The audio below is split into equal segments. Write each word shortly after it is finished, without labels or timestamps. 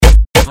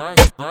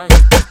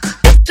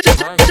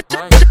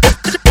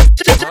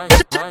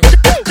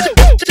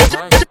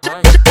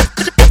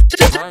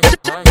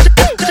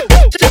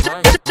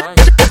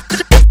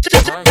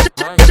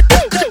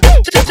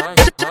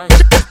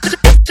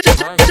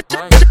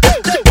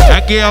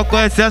É que eu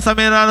conheci essa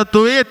menina no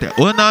Twitter,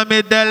 o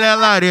nome dela é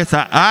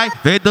Larissa. Ai,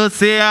 veio do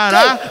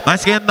Ceará,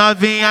 mas que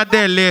novinha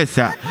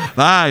delícia.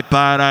 Vai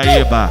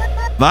Paraíba,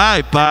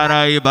 vai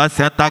Paraíba,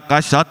 senta a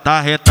caixota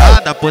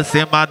retada por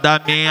cima da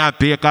minha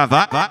pica.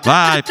 Vai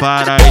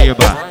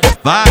Paraíba,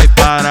 vai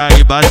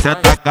Paraíba,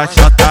 senta a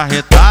caixota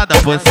retada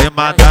por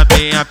cima da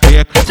minha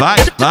pica.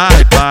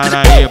 Vai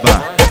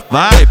Paraíba,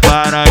 vai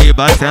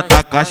Paraíba, senta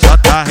a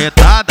caixota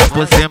retada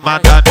por cima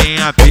da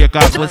minha pica,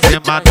 por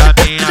cima da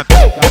minha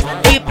pica.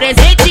 Que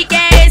presente que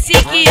é esse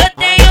que eu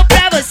tenho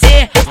pra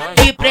você?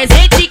 Que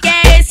presente que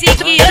é esse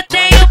que eu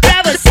tenho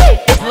pra você?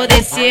 Vou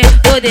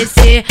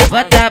descer,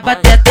 bota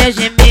até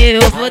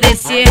gemer. Eu vou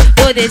descer,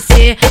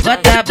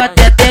 bota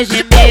até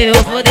gemer.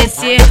 Eu vou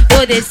descer,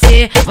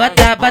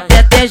 bota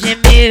até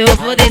gemer. Eu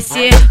vou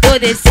descer,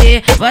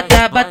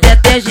 bota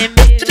até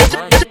gemer.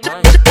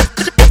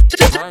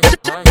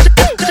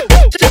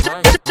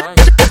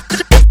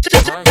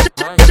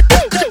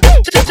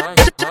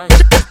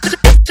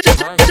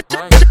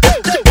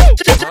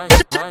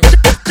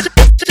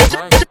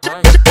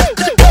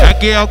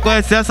 Que eu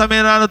conheci essa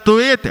menina no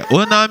Twitter,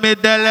 o nome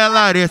dela é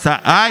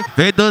Larissa. Ai,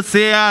 veio do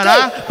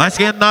Ceará, mas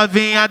que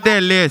novinha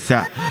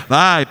delícia.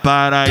 Vai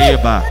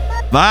Paraíba,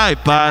 vai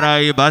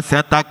Paraíba,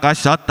 senta a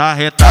caixota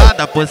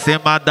retada por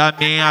cima da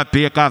minha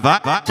pica.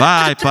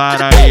 Vai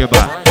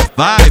Paraíba,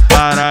 vai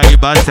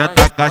Paraíba,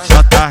 senta a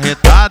caixota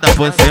retada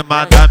por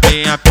cima da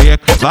minha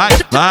pica. Vai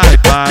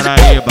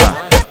Paraíba,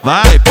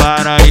 vai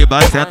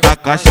Paraíba, senta a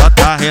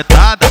caixota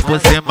retada por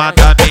cima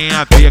da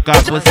minha pica,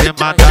 por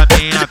cima da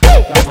minha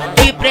pica.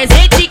 Que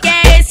presente que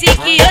é esse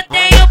que eu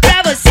tenho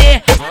pra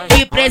você?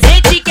 Que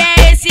presente que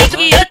é esse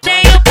que eu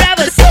tenho pra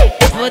você?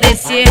 Vou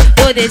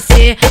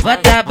descer,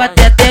 bota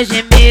até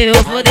gemer.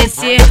 Eu vou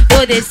descer,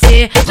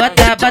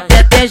 bota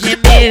até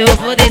gemer. Eu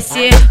vou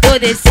descer,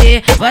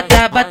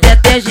 bota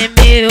até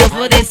gemer. Eu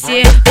vou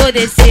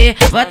descer,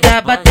 bota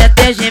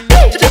até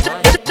gemer.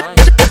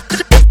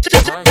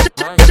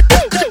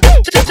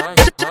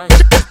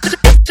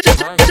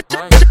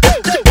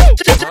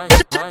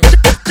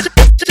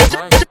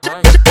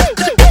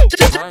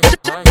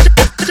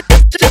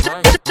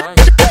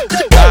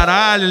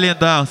 Caralho,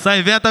 Lindão, só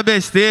inventa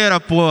besteira,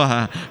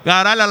 porra.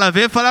 Caralho, ela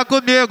veio falar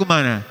comigo,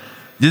 mano.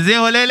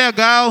 Desenrolei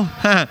legal.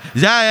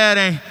 Já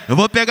era, hein? Eu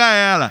vou pegar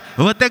ela.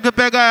 Eu vou ter que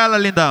pegar ela,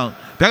 Lindão.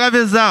 Pega a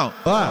visão.